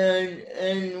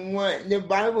 And what the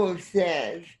Bible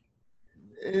says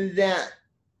is that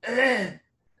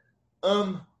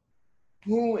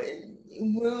who at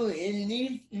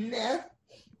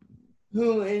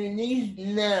least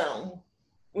now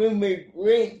will be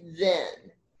great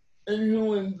then, and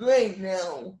who is great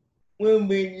now will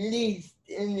be least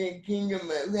in the kingdom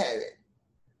of heaven.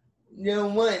 Now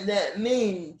what that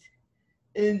means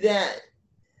is that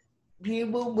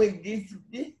people with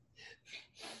disabilities,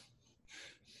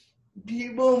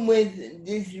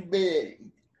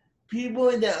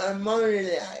 people that are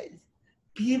marginalized,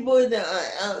 people that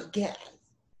are outcasts,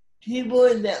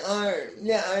 people that are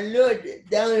looked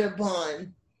down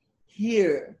upon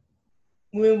here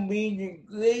will be the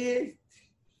greatest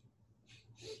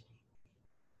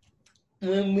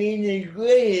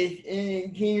in the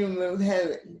kingdom of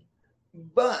heaven.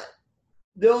 But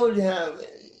those that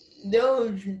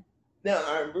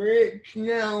are rich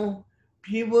now,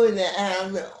 people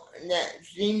that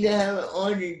seem to have it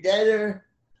all together,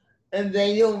 and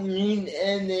they don't need,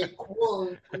 and they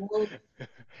quote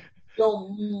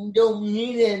don't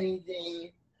need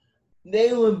anything,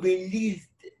 they will be least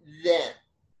them.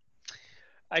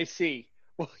 I see.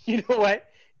 Well, you know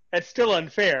what? That's still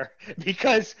unfair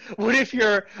because what if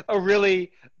you're a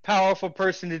really powerful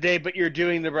person today, but you're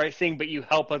doing the right thing, but you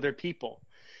help other people?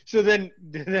 So then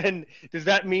does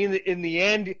that mean that in the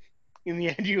end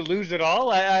you lose it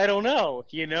all? I don't know.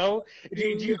 You know?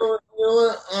 You know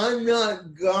what? I'm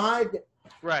not God.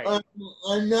 Right.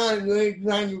 I'm not really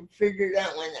trying to figure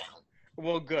that one out.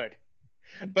 Well, good.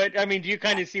 But I mean, do you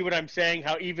kind of see what I'm saying?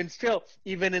 How even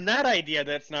in that idea,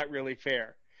 that's not really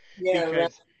fair. Yeah, Because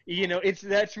right. you know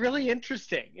that's really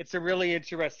interesting. It's a really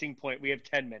interesting point. We have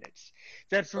 10 minutes.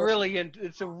 It's a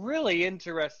really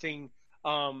interesting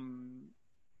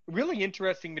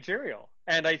material,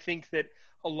 and I think that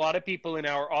a lot of people in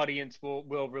our audience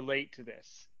will relate to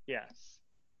this. Yes.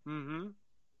 Mm-hmm.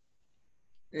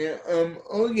 Yeah,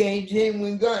 okay, Tim,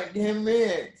 we got 10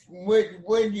 minutes. Where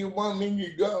do you want me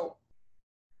to go?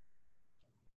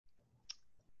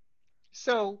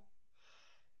 So,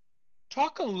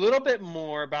 talk a little bit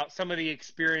more about some of the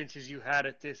experiences you had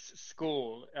at this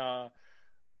school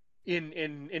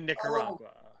in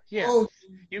Nicaragua. Yes, Oh,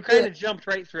 you kind of jumped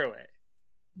right through it.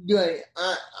 good.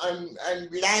 I'm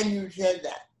glad you said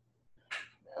that.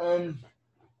 Um,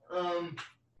 um,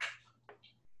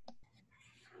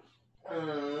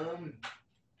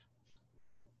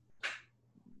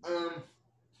 um,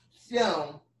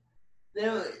 so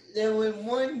there was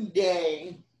one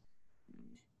day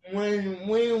when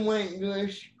we went to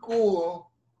a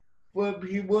school for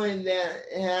people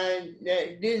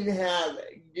that didn't have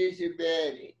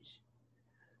disabilities,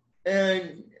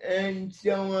 and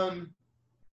so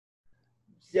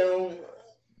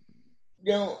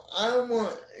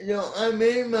I'm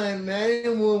in my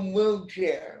manual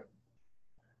wheelchair,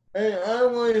 and I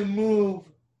want to move,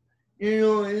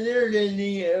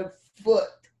 literally a foot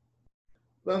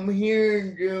from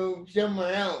here to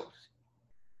somewhere else.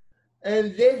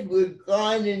 And this was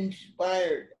God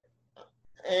inspired.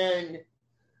 And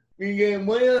because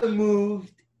when I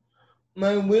moved,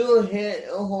 my wheel hit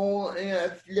a hole and I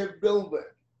flipped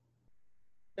over.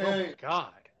 Oh my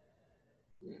God.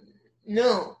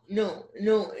 No,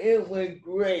 it was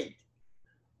great.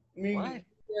 What?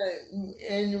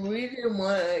 And the reason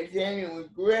why I said it was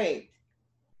great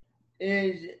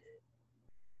is,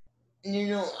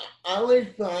 I was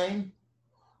fine.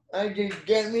 I just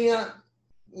get me up,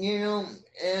 and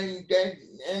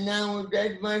I would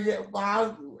get myself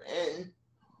out.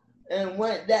 And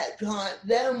what that taught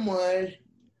them was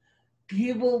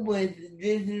people with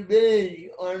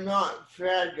disability are not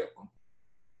fragile.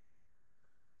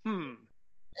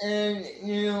 And,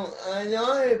 a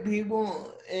lot of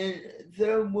people in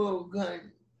third world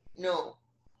countries,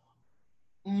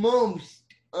 most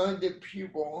of the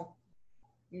people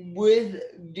with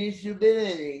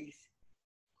disabilities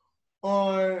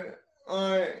are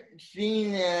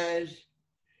seen as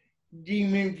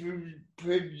demon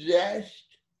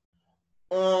possessed,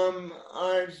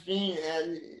 are seen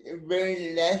as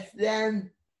very less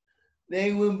than.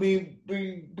 They will be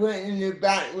put in the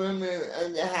back room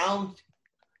of the house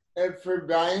and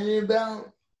forgotten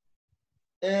about.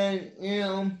 And,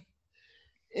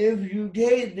 if you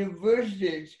take the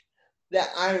verses that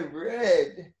I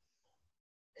read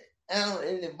out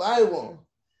in the Bible,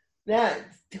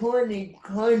 that's totally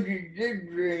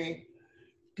contradictory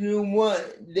to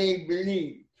what they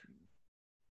believe.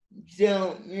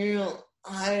 So,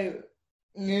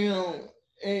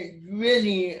 it's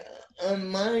really a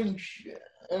mind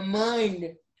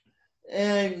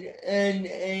and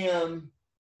a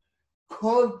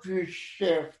culture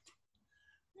shift,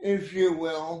 if you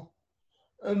will,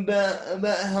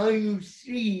 about how you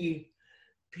see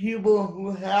people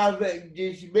who have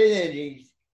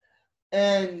disabilities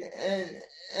and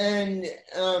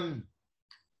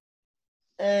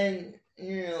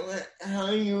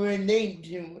how you relate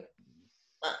to it,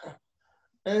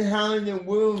 and how the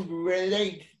world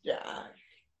relates to us.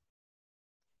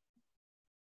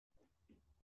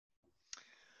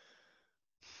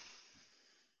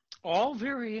 All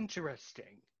very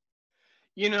interesting.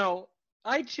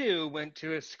 I too went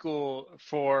to a school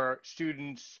for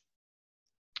students,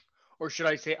 or should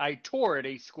I say, I toured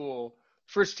a school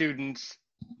for students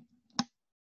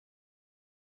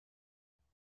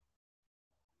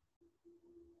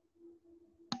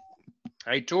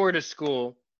I toured a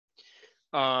school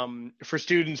for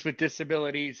students with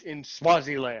disabilities in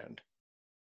Swaziland.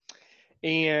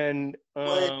 And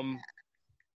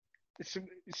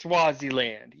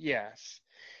Swaziland, yes.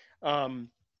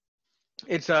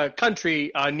 It's a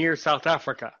country near South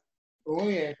Africa. Oh,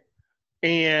 yeah.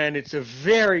 And it's a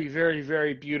very, very,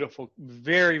 very beautiful,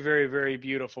 very, very, very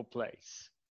beautiful place.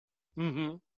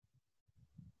 Mm-hmm.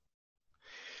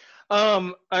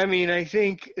 I mean, I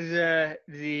think that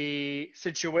the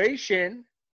situation,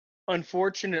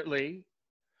 unfortunately,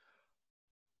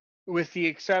 with the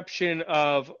exception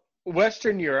of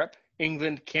Western Europe,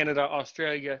 England, Canada,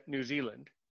 Australia, New Zealand,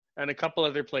 and a couple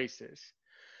other places,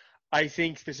 I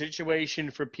think the situation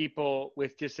for people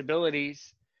with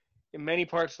disabilities in many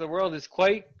parts of the world is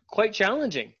quite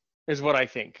challenging, is what I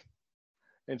think.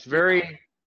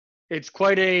 It's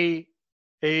quite a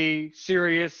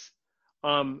serious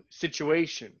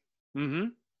situation. Mm-hmm.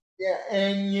 Yeah,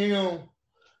 and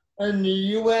and the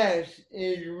U.S.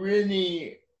 is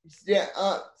really set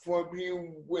up for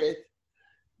people with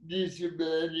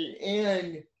disability,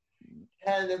 and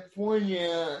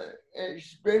California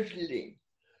especially.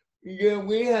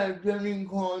 We have something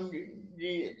called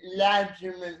the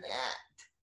Latchman Act.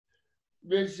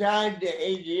 Besides the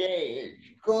ADA,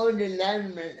 it's called the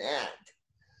Latchman Act,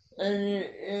 and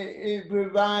it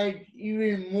provides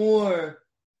even more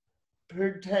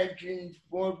protections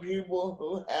for people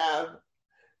who have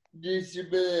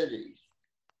disabilities.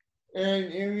 And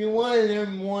if you want to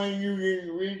learn more, you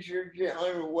can research it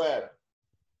on the web.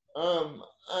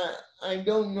 I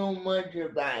don't know much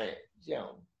about it,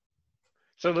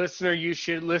 So listener, you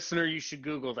should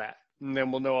Google that, and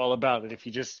then we'll know all about it if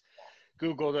you just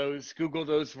Google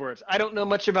those words. I don't know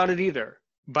much about it either,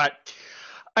 but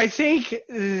I think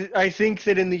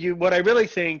that what I really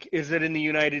think is that in the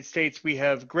United States we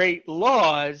have great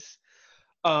laws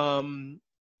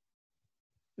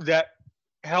that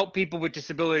help people with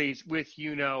disabilities with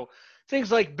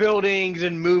things like buildings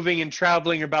and moving and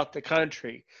traveling about the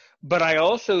country. But I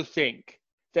also think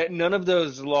that none of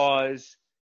those laws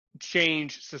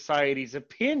change society's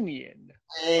opinion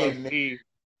of people.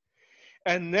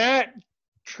 And that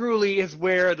truly is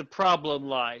where the problem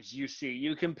lies, you see.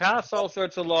 You can pass all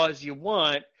sorts of laws you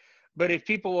want, but if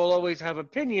people will always have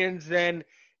opinions, then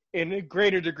in a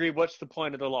greater degree, what's the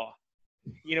point of the law?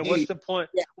 What's the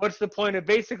point? Yeah. What's the point of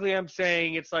basically I'm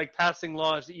saying it's like passing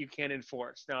laws that you can't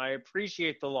enforce. Now, I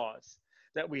appreciate the laws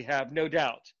that we have, no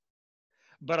doubt.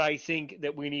 But I think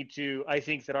that I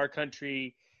think that our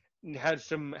country has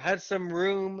some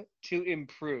room to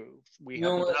improve. We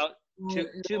have about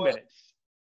two minutes.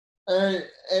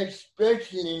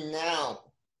 Especially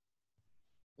now,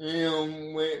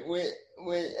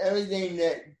 with everything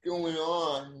that's going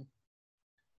on,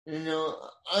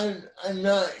 I'm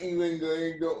not even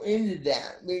going to go into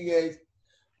that because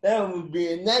that would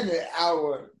be another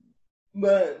hour.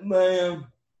 But with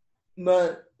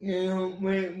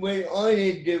all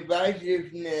the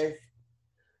divisiveness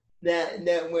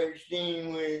that we're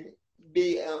seeing with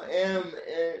BLM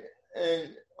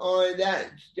and all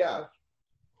that stuff,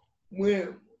 we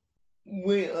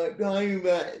are talking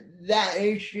about that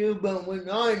issue, but we're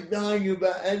not talking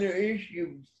about other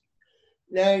issues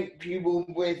like people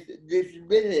with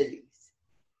disabilities.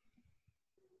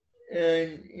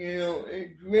 And,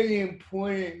 it's really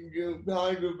important to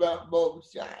talk about both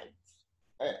sides,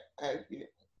 I feel.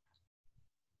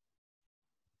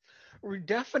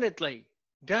 Definitely,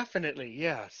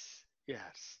 yes.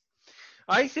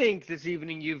 I think this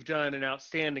evening you've done an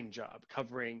outstanding job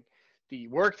covering the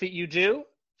work that you do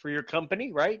for your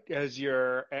company, right? As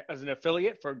an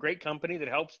affiliate for a great company that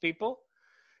helps people.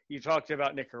 You talked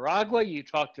about Nicaragua. You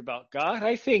talked about God.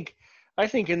 I think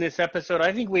in this episode,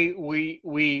 I think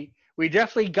we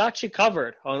definitely got you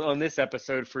covered on this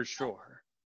episode for sure.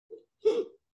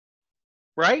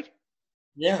 Right?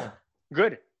 Yeah.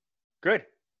 Good.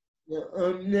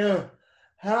 Now,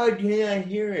 how can I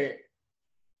hear it?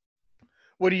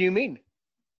 What do you mean?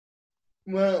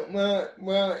 Well,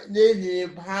 this is a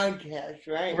podcast,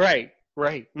 right?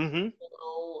 Right. Mm-hmm.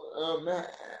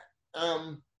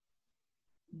 So,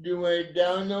 do I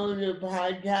download the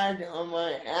podcast on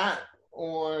my app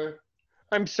or?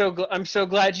 I'm so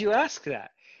glad you asked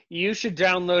that. You should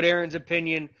download Aaron's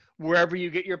Opinion wherever you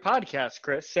get your podcast,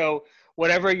 Chris. So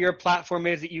whatever your platform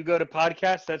is that you go to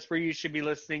podcast, that's where you should be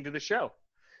listening to the show.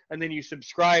 And then you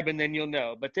subscribe and then you'll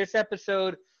know. But this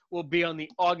episode will be on the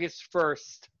August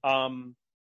 1st,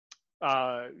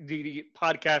 the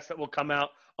podcast that will come out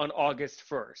on August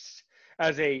 1st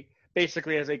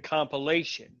basically as a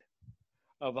compilation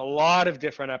of a lot of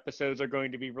different episodes are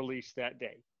going to be released that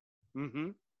day. Mm-hmm.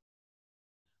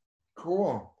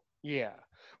 Cool. Yeah.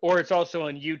 Or it's also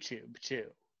on YouTube too.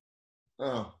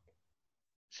 Oh.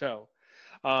 So,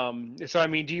 I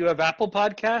mean, do you have Apple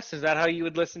Podcasts? Is that how you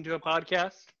would listen to a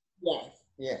podcast? Yes.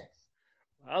 Yes.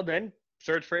 Well, then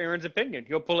search for Aaron's Opinion.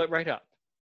 You'll pull it right up.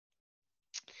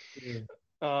 Yeah.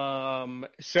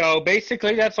 So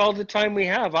basically, that's all the time we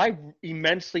have. I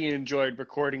immensely enjoyed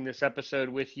recording this episode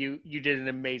with you. You did an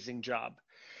amazing job.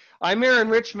 I'm Aaron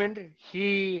Richmond.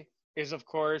 He is, of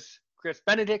course, Chris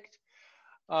Benedict.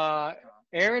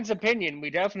 Aaron's Opinion, we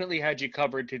definitely had you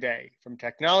covered today. From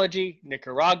technology,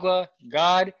 Nicaragua,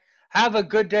 God. Have a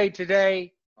good day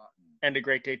today and a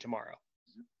great day tomorrow.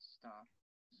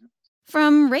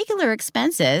 From regular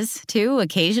expenses to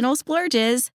occasional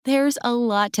splurges, there's a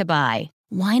lot to buy.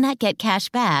 Why not get cash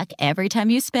back every time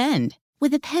you spend?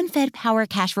 With a PenFed Power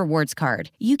Cash Rewards Card,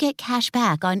 you get cash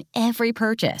back on every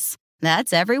purchase.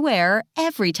 That's everywhere,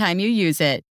 every time you use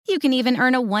it. You can even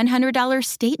earn a $100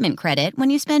 statement credit when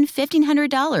you spend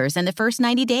 $1,500 in the first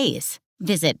 90 days.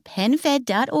 Visit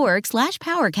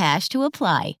PenFed.org/PowerCash to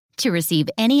apply. To receive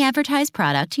any advertised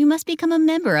product, you must become a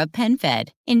member of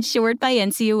PenFed, insured by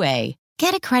NCUA.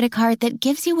 Get a credit card that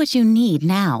gives you what you need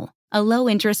now. A low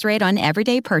interest rate on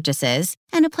everyday purchases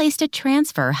and a place to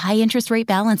transfer high interest rate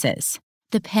balances.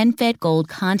 The PenFed Gold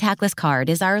Contactless Card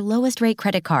is our lowest rate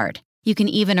credit card. You can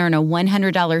even earn a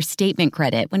 $100 statement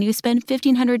credit when you spend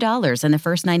 $1,500 in the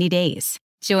first 90 days.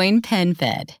 Join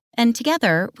PenFed, and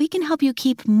together we can help you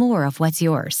keep more of what's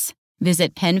yours.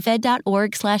 Visit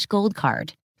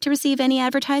PenFed.org/goldcard. To receive any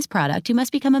advertised product, you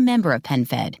must become a member of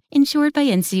PenFed, insured by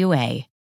NCUA.